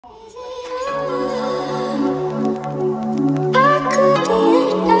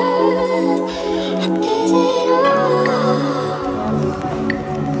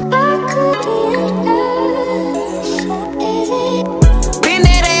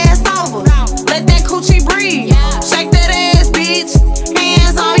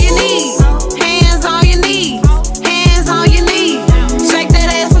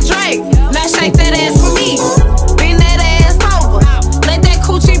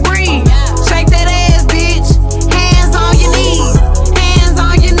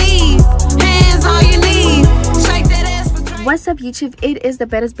Chief 8 is the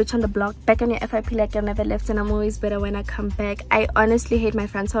baddest bitch on the block. Back on your FIP like I never left, and I'm always better when I come back. I honestly hate my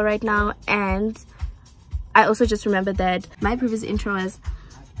frontal right now, and I also just remembered that my previous intro was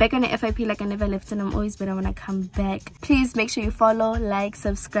back on the FIP like I never left, and I'm always better when I come back. Please make sure you follow, like,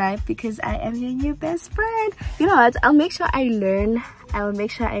 subscribe, because I am your new best friend. You know what? I'll make sure I learn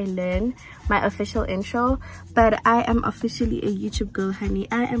my official intro, but I am officially a YouTube girl, honey.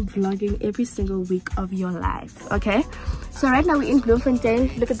 I am vlogging every single week of your life, okay? So right now we're in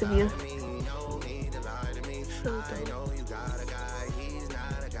Bloemfontein. Look at the view.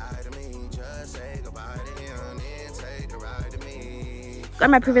 On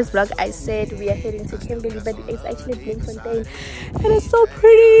my previous vlog I said we are heading to Kimberley, but it's actually Bloemfontein, and it's so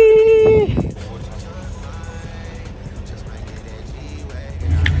pretty.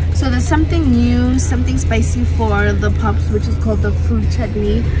 So there's something new, something spicy for the pops, which is called the fruit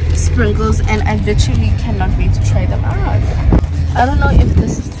chutney sprinkles, and I literally cannot wait to try them out. I don't know if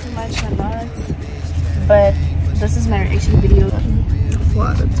this is too much or not, but this is my reaction video. 4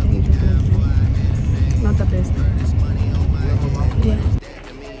 out of 10. Not the best. Yeah.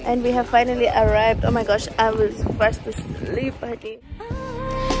 And we have finally arrived. Oh my gosh, I was fast asleep, honey.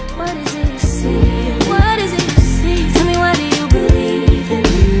 What is it you see? What is it you see? Tell me, why do you believe in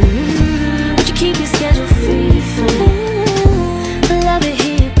me? Would you keep your schedule free for me? Love it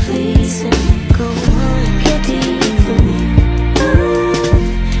here, please. Go on, get deep for me.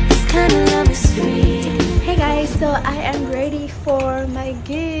 This kind of love is free. Hey guys, so I am ready for my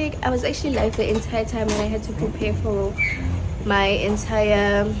gig. I was actually live the entire time, and I had to prepare for my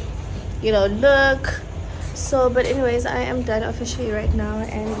entire, you know, look. So but anyways, I am done officially right now,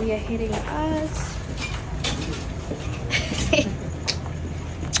 and we are heading out.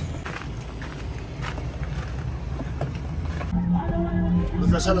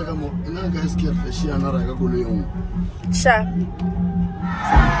 Sure.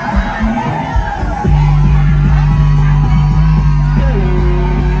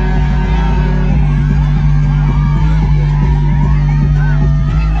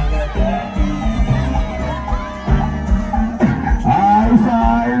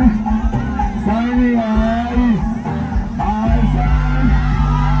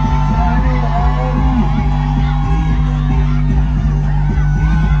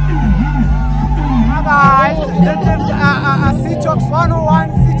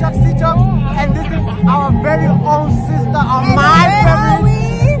 And this is our very own sister of my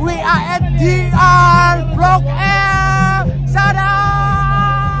family. We are at DR Broke Air. Shout out!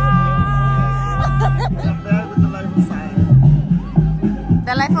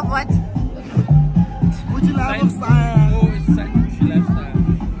 The life of what? Bougie life of science. Oh, it's cyanboujee lifestyle.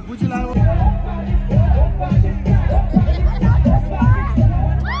 Bougie life of...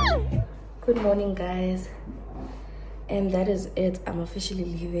 Good morning, guys. And that is it. I'm officially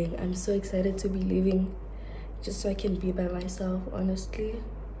leaving. I'm so excited to be leaving, just so I can be by myself. Honestly,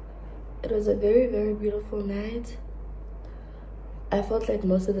 it was a very, very beautiful night. I felt like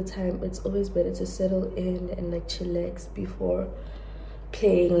most of the time it's always better to settle in and like chillax before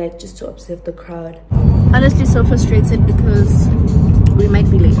playing, like just to observe the crowd. Honestly, so frustrated because we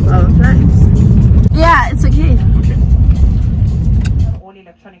might be late for our flights. Yeah, it's okay. All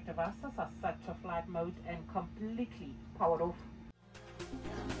electronic devices are set to flight mode and completely powered off.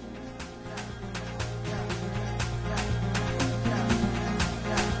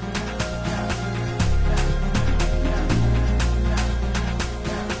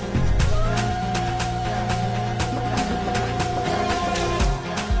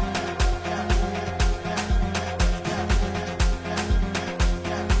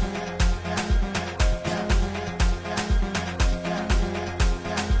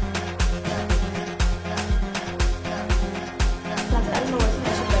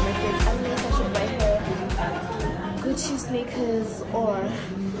 Sneakers or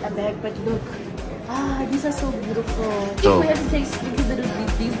a bag, but look, these are so beautiful. If we had to take sneakers, it would be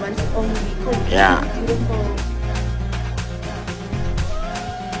these ones only because they're so beautiful.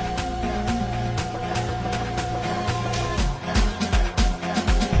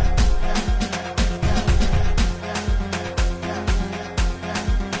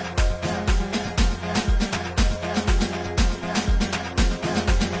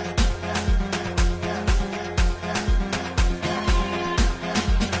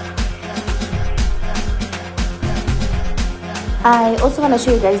 I also want to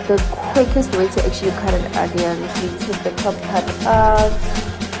show you guys the quickest way to actually cut an onion. So you take the top part out,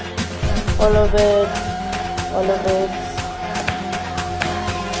 all of it,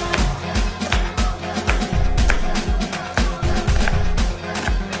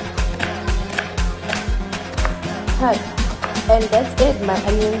 cut. And that's it. My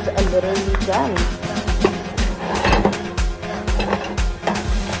onions are literally done.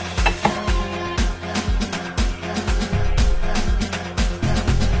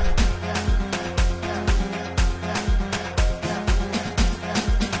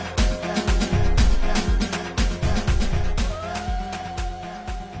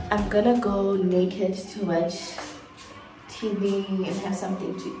 I'm gonna go naked to watch TV and have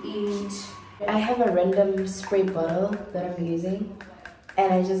something to eat. I have a random spray bottle that I'm using,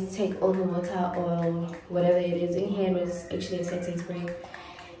 and I just take all the water or whatever it is in here. It was actually a setting spray,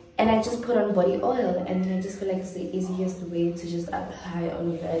 and I just put on body oil, and then I just feel like it's the easiest way to just apply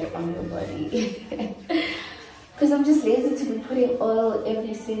all of that on your body. Because I'm just lazy to be putting oil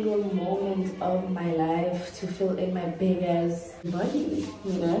every single moment of my life to fill in my big ass body,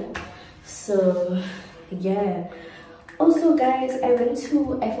 you know. So yeah. Also guys, I went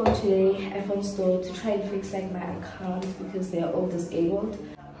to iPhone store to try and fix like my accounts because they're all disabled.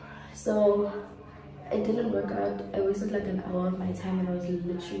 So it didn't work out. I wasted like an hour of my time and I was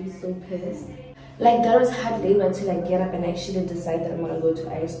literally so pissed. Like that was hard labor to like get up and actually decide that I'm gonna go to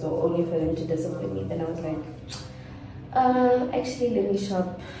iStore only for them to discipline me. Then I was like, actually let me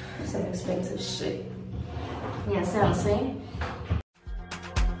shop some expensive shit. Yeah, so I'm saying.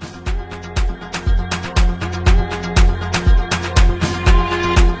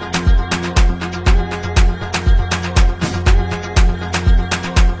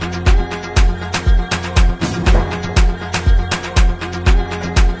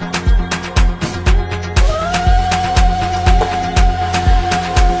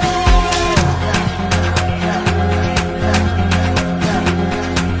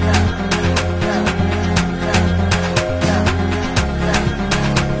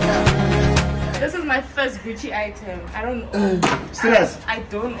 Gucci item. I don't own. Serious? I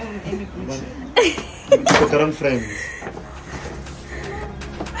don't own any Gucci. Current friends.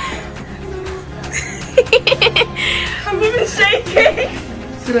 I'm even shaking.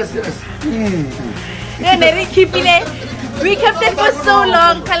 Serious. Yeah, never keeping it. We kept it for so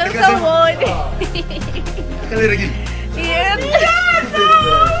long. Color so hard. Yeah.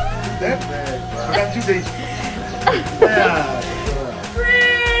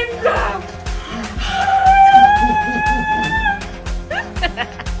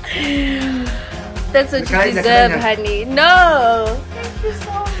 That's what you deserve, honey. No. Thank you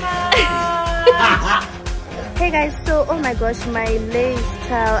so much. Hey guys, so oh my gosh, my lace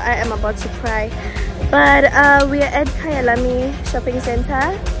child, I am about to cry. But we are at Kyalami shopping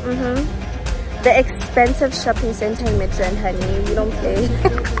center. The expensive shopping center in Midrand, honey. We don't play.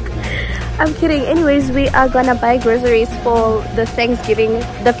 I'm kidding. Anyways, we are gonna buy groceries for the Thanksgiving,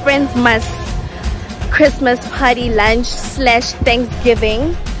 the Friends Must Christmas party lunch /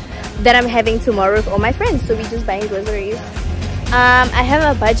 Thanksgiving that I'm having tomorrow with all my friends. So we're just buying groceries. I have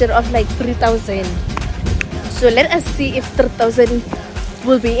a budget of like 3,000. So let us see if 3,000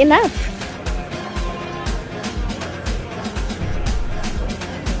 will be enough.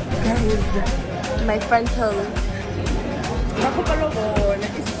 Guys, my frontal.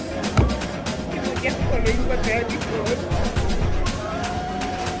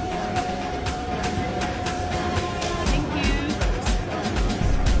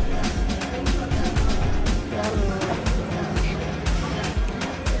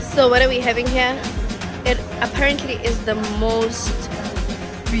 So what are we having here? It apparently is the most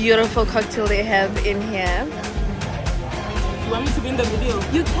beautiful cocktail they have in here. You want me to be in the video?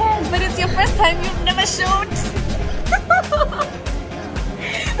 You can, but it's your first time. You've never showed.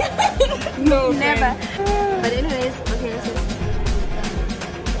 No, never. But anyways, okay, let's see.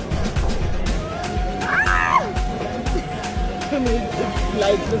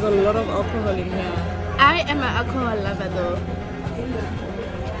 Like there's a lot of alcohol in here. I am an alcohol lover though.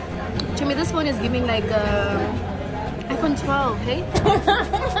 To me, this one is giving like iPhone 12, hey?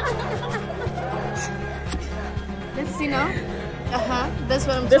 Let's see now. That's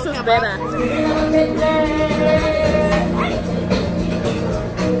what I'm talking about.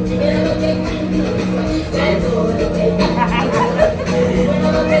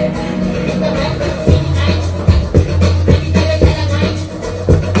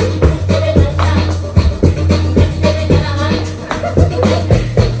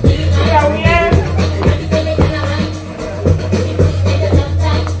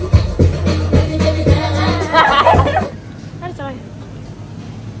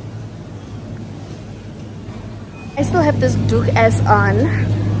 I still have this Duke S on.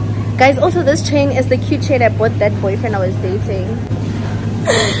 Guys, also this chain is the cute chain I bought that boyfriend I was dating.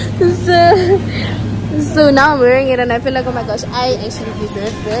 So now I'm wearing it and I feel like, oh my gosh, I actually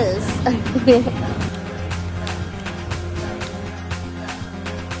deserve this.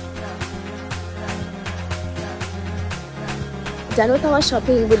 done with our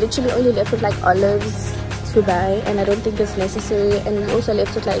shopping. We literally only left with like olives to buy, and I don't think it's necessary. And we also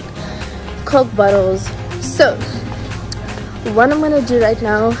left with like Coke bottles. So what I'm gonna do right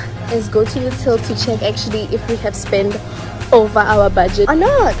now is go to the till to check actually if we have spent over our budget or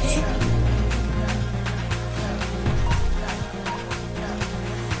not.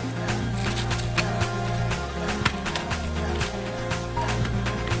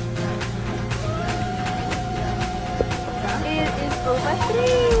 It is over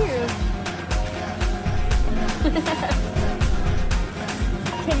 3.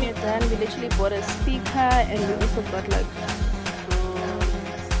 Came here done. We literally bought a speaker and we also got like.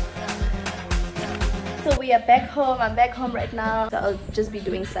 So we are back home. I'm back home right now. So I'll just be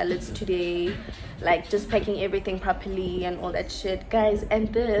doing salads today, like just packing everything properly and all that shit, guys.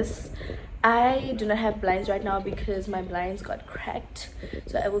 And this, I do not have blinds right now because my blinds got cracked,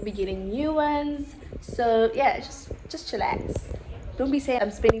 so I will be getting new ones. So yeah, just chillax. Don't be saying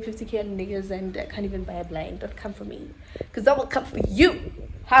I'm spending 50k on niggas and I can't even buy a blind. Don't come for me, because that will come for you.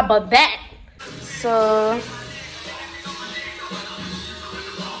 How about that? So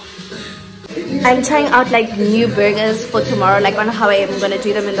I'm trying out like new burgers for tomorrow, like on how I am gonna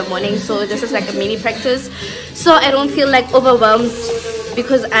do them in the morning. So this is like a mini practice, so I don't feel like overwhelmed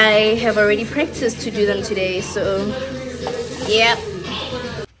because I have already practiced to do them today. So yeah.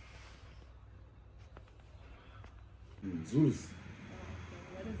 Zeus.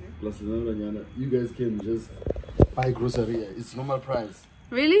 You guys can just buy grocery. It's normal price.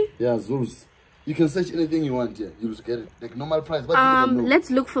 Really? Yeah, Zeus. You can search anything you want here. You'll get it. Like normal price. But you don't know.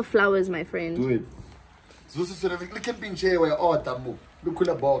 Let's look for flowers, my friend. Do it. Zeus is sort of like a pinch here where oh tamu. Look at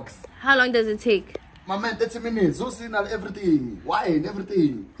the box. How long does it take? My man, 30 minutes. Zeus in everything. Wine,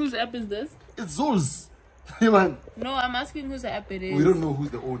 everything. Whose app is this? It's Zeus. Man. No, I'm asking whose app it is. We don't know who's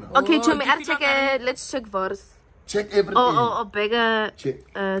the owner. Okay, Chomi, I'll check it. Let's check Vors. Check everything. Oh, bigger Check.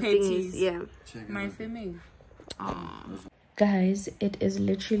 things. Yeah. Check My everything. family. Guys, it is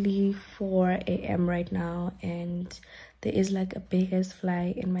literally 4 a.m. right now, and there is like a big ass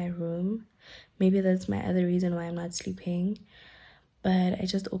fly in my room. Maybe that's my other reason why I'm not sleeping, but I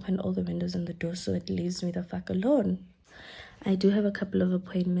just opened all the windows and the door so it leaves me the fuck alone. I do have a couple of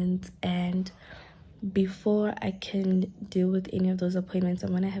appointments, and before I can deal with any of those appointments,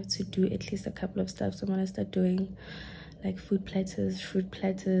 I'm gonna have to do at least a couple of stuff. So I'm gonna start doing like food platters, fruit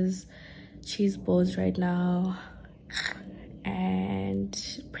platters, cheese balls right now, and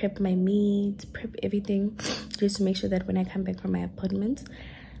prep my meat, prep everything, just to make sure that when I come back from my appointment,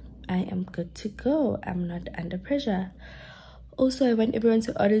 I am good to go. I'm not under pressure. Also, I want everyone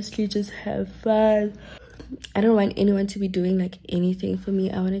to honestly just have fun. I don't want anyone to be doing like anything for me.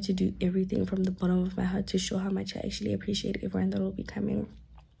 I wanted to do everything from the bottom of my heart to show how much I actually appreciate everyone that will be coming.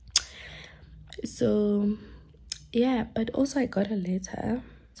 So yeah, but also I got a letter.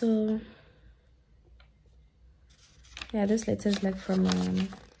 So yeah, this letter is like from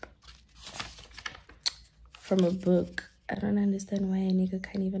a book. I don't understand why a nigga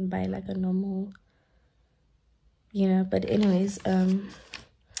can't even buy like a normal, you know. But anyways,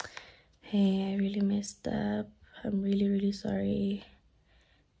 hey, I really messed up. I'm really sorry.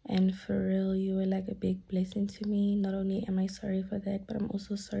 And for real, you were like a big blessing to me. Not only am I sorry for that, but I'm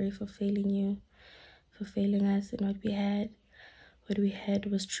also sorry for failing you, for failing us. And what we had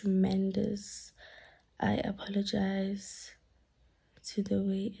was tremendous. I apologize to the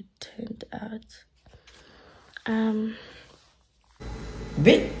way it turned out.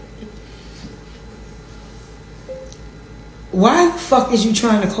 Bitch, why the fuck is you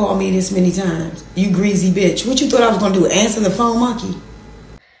trying to call me this many times? You greasy bitch. What you thought I was gonna do? Answer the phone, monkey?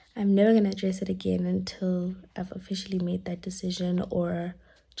 I'm never gonna address it again until I've officially made that decision, or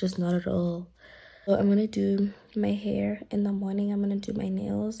just not at all. So I'm gonna do my hair in the morning. I'm gonna do my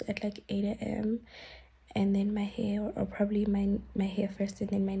nails at like 8 a.m. and then my hair, or probably my hair first and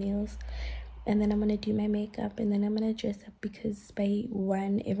then my nails. And then I'm gonna do my makeup, and then I'm gonna dress up because by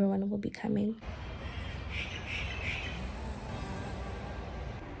 1 everyone will be coming.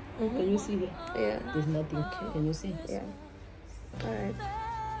 Can you see that? Yeah. There's nothing. Can you see? Yeah. Alright.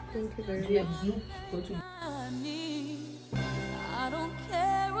 Thank you very Do you much. have Zoom? Go to I don't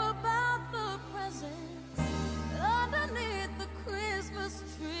care about the presents underneath the Christmas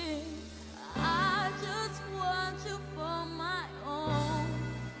tree. I just want you for my own,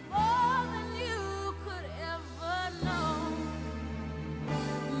 more than you could ever know.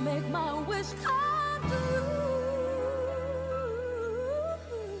 Make my wish come true.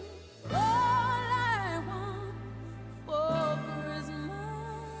 All I want for Christmas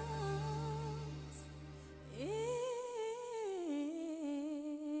is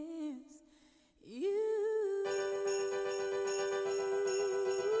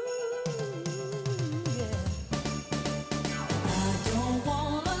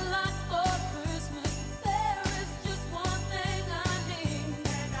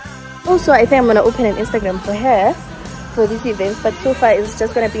Also, I think I'm gonna open an Instagram for her for these events, but so far it's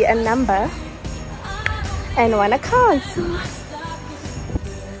just gonna be a number and one account.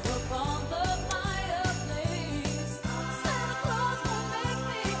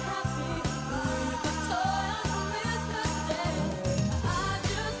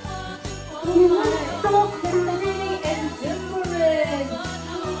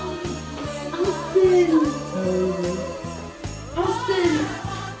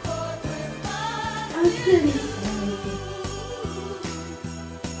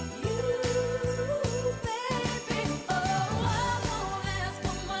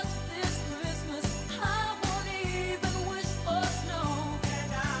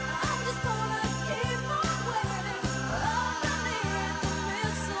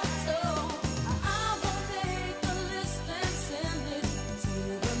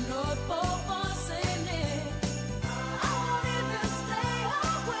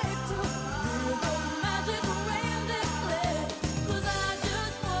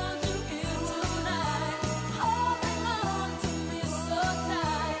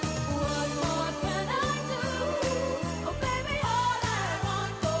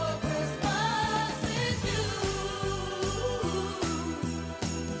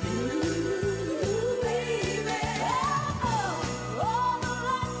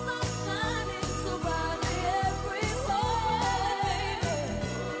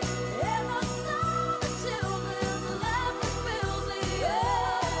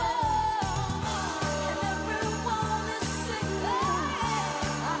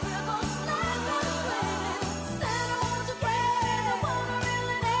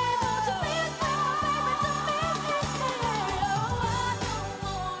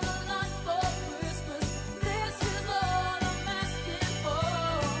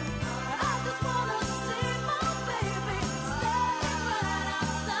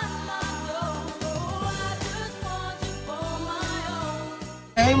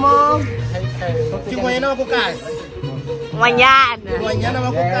 Hey mom, Kimoyena bukas. Mañana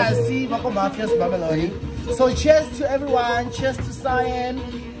bukas. Wako mafias Babylon. So cheers to everyone. Cheers to Cyan.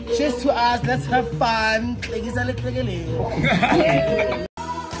 Cheers to us. Let's have fun.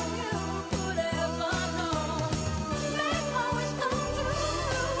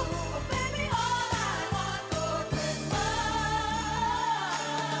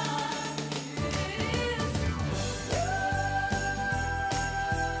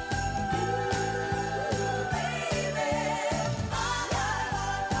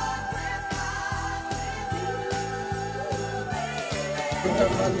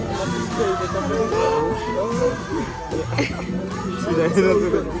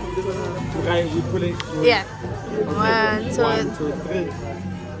 Yeah. 1, 2, 3.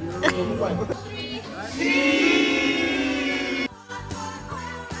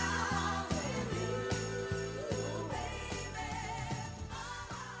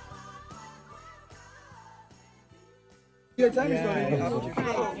 Your time is running out.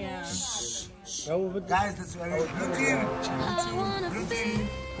 Guys, let's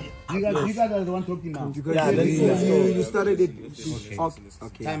You guys are the one talking now. Yeah, let's go. You started it.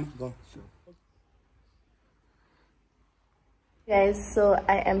 Okay. Time, go. Guys, so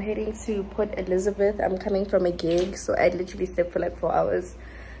I am heading to Port Elizabeth. I'm coming from a gig, so I literally slept for like 4 hours.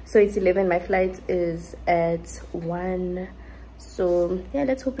 So it's 11. My flight is at 1. So yeah,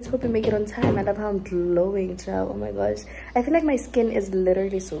 let's hope we make it on time. I love how I'm glowing, child. Oh my gosh, I feel like my skin is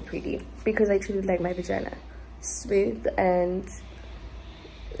literally so pretty because I treat it like my vagina, smooth and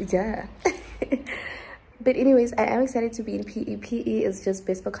yeah. But anyways, I am excited to be in PE. PE is just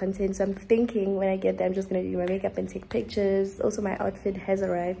best for content, so I'm thinking when I get there I'm just gonna do my makeup and take pictures. Also, my outfit has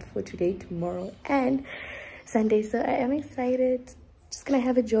arrived for today, tomorrow and Sunday, so I am excited. Just gonna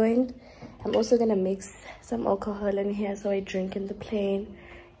have a joint. I'm also gonna mix some alcohol in here so I drink in the plane,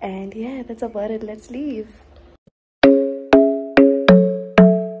 and yeah, that's about it. Let's leave.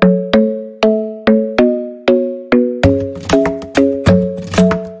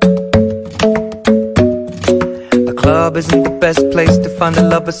 Club isn't the best place to find a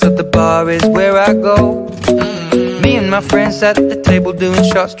lover, so the bar is where I go. Me and my friends at the table doing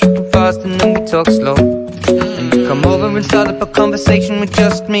shots, tripping fast, and then we talk slow. And you come over and start up a conversation with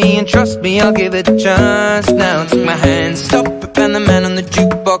just me, and trust me, I'll give it a chance. Now take my hand, stop it, and the man on the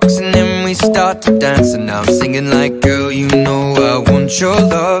jukebox, and then we start to dance. And now I'm singing like, girl, you know I want your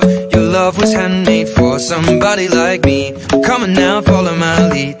love. Your love was handmade for somebody like me. Come on now, follow my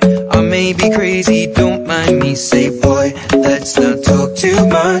lead. I may be crazy, don't mind me. Say, boy, let's not talk too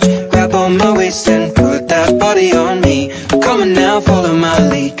much. Grab on my waist and put that body on me. Come on now, follow my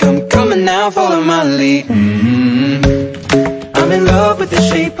lead. Come on now, follow my lead. I'm I'm in love with the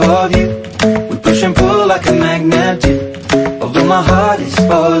shape of you. We push and pull like a magnet do. Although my heart is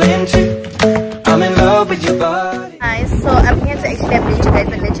falling too, I'm in love with your body. Guys, so I'm here to actually update you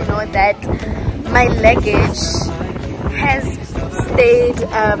guys and let you know that my luggage has stayed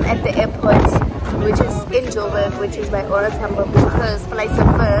at the airport, which is in Joburg, which is by Oratambo, because flights of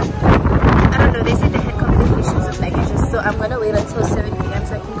birth, I don't know, they said they had complications of luggages, so I'm gonna wait until 7 p.m.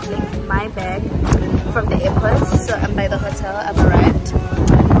 so I can collect my bag from the airport. So I'm by the hotel, I've arrived.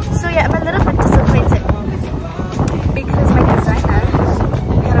 So yeah, I'm a little bit disappointed because my designer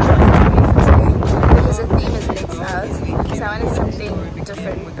had a lot of today because the theme is lights out, so I wanted something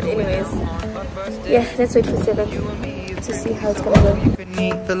different. But anyways, yeah, let's wait for 7 to see how it's gonna go.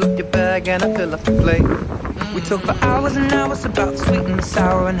 Fill up your bag and I fill up the plate. We talk for hours and hours about the sweet and the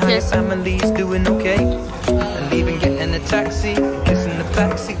sour and how your family's doing okay. And even getting a taxi, kissing the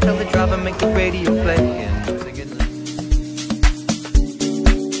backseat, tell the driver make the radio play.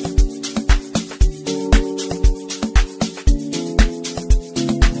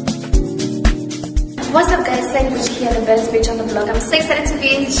 What's up guys, cyanboujee here, the best bitch on the block. I'm so excited to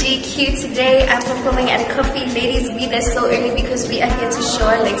be in GQ today. I'm performing at Coffee Ladies. Be there so early because we are here to show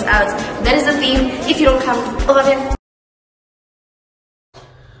our legs out. That is the theme. If you don't come, over there.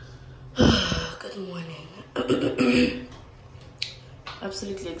 Good morning.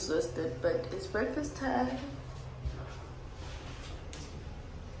 Absolutely exhausted, but it's breakfast time.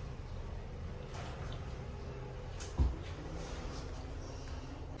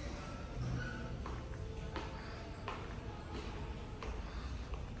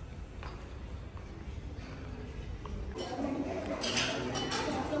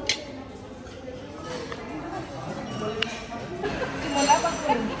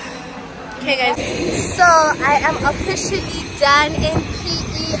 Okay guys, so I am officially done in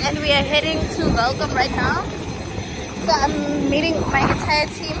PE and we are heading to Welcome right now. So I'm meeting my entire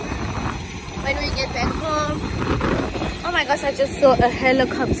team when we get back home. Oh my gosh, I just saw a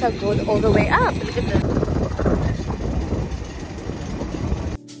helicopter go all the way up. Look at this.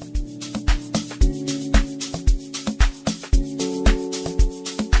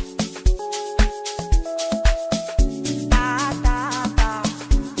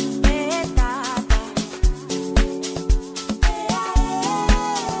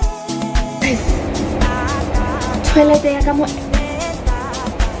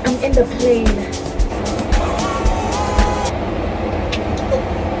 I'm in the plane.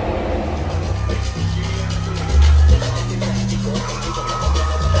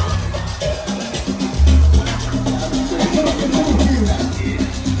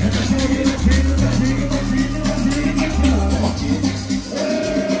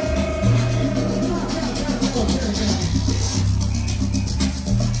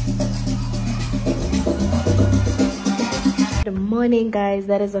 Good morning guys,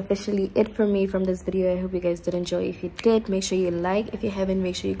 that is officially it for me from this video. I hope you guys did enjoy. If you did, make sure you like. If you haven't,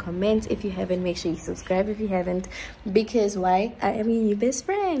 make sure you comment. If you haven't, make sure you subscribe if you haven't, because why? I am your new best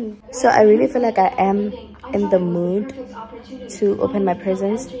friend. So I really feel like I am in the mood to open my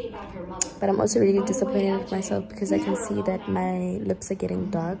presents, but I'm also really disappointed with myself because I can see that my lips are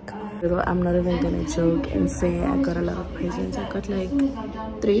getting dark. I'm not even gonna joke and say I got a lot of presents. I got like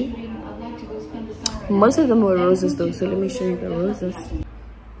 3. Most of them were roses though, so let me show you the roses.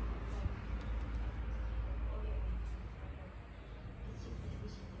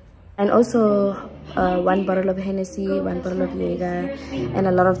 And also 1 bottle of Hennessy, 1 bottle of Jaeger, and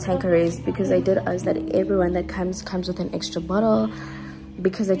a lot of Tanquerays, because I did ask that everyone that comes with an extra bottle,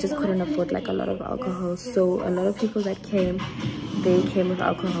 because I just couldn't afford like a lot of alcohol. So a lot of people that came, they came with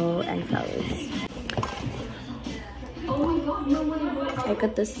alcohol and flowers. I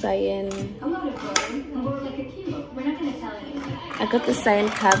got the cyan. I got the cyan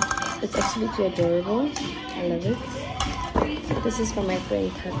cup. It's absolutely adorable. I love it. This is for my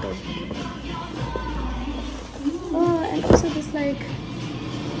friend Tato. Oh, and also this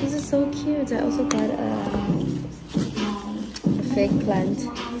this is so cute. I also got a fake plant.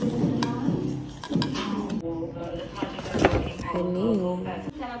 Honey.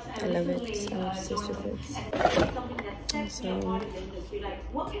 I love it. I'm obsessed with it. So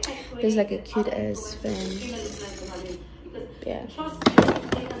there's like a cute ass fan. Yeah.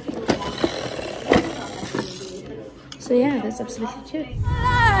 So yeah, that's absolutely cute.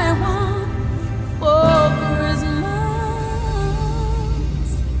 I want for Christmas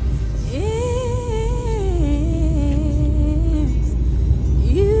is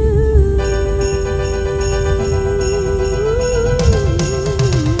you.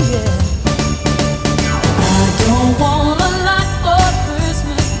 Yeah. I don't want a lot for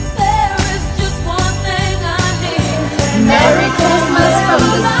Christmas. There is just one thing I need. Merry Christmas.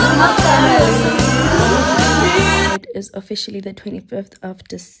 officially the 25th of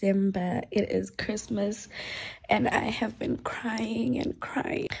December. It is Christmas and I have been crying and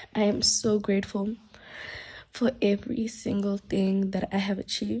crying. I am so grateful for every single thing that I have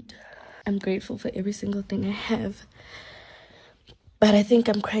achieved. I'm grateful for every single thing I have. But I think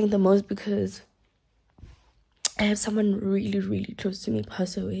I'm crying the most because I have someone really, really close to me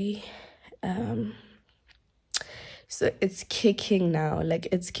pass away. So it's kicking now. Like,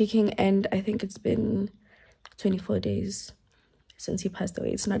 it's kicking, and I think it's been 24 days since he passed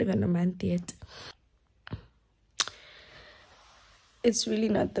away. It's not even a month yet. It's really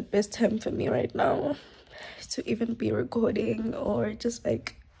not the best time for me right now to even be recording or just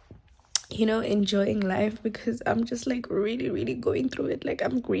like, you know, enjoying life, because I'm just like really, really going through it. Like,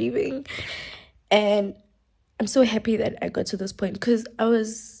 I'm grieving, and I'm so happy that I got to this point, because I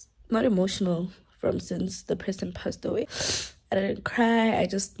was not emotional from since the person passed away. I didn't cry. I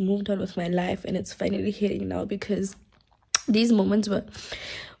just moved on with my life, and it's finally hitting now, because these moments were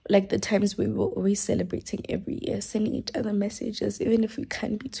like the times we were always celebrating every year, sending each other messages, even if we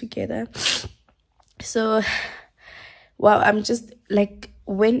can't be together. So, wow, I'm just like,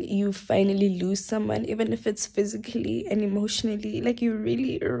 when you finally lose someone, even if it's physically and emotionally, like, you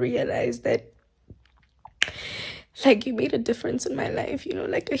really realize that, like, you made a difference in my life, you know,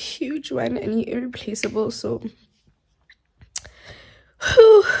 like a huge one, and you're irreplaceable. So,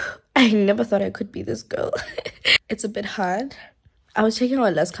 whew, I never thought I could be this girl. It's a bit hard. I was checking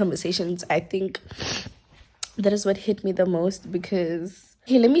our last conversations. I think that is what hit me the most, because,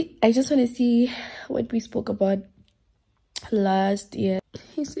 okay, I just want to see what we spoke about last year.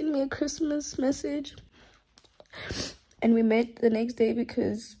 He sent me a Christmas message, and we met the next day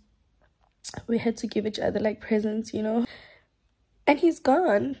because we had to give each other like presents, you know. And he's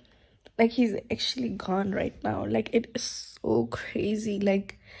gone. Like, he's actually gone right now. Like, it is so crazy.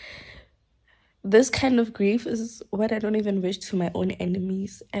 Like, this kind of grief is what I don't even wish to my own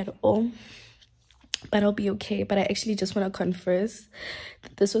enemies at all. But I'll be okay. But I actually just want to confess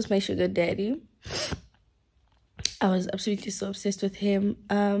that this was my sugar daddy. I was absolutely so obsessed with him.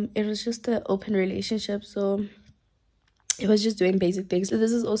 It was just an open relationship, so it was just doing basic things. So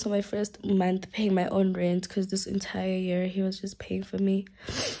this is also my first month paying my own rent, because this entire year he was just paying for me.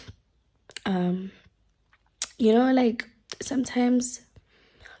 You know, like, sometimes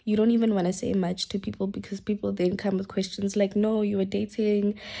you don't even want to say much to people, because people then come with questions like, no, you were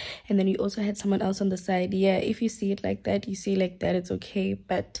dating and then you also had someone else on the side. Yeah, if you see it like that, you see it like that, it's okay.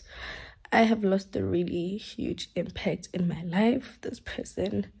 But I have lost a really huge impact in my life. This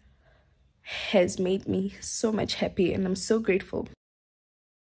person has made me so much happy, and I'm so grateful.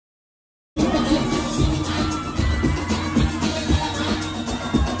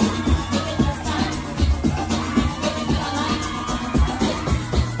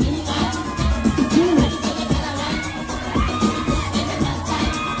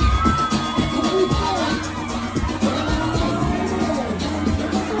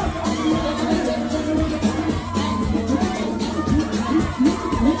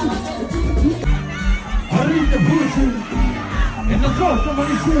 And the cross of my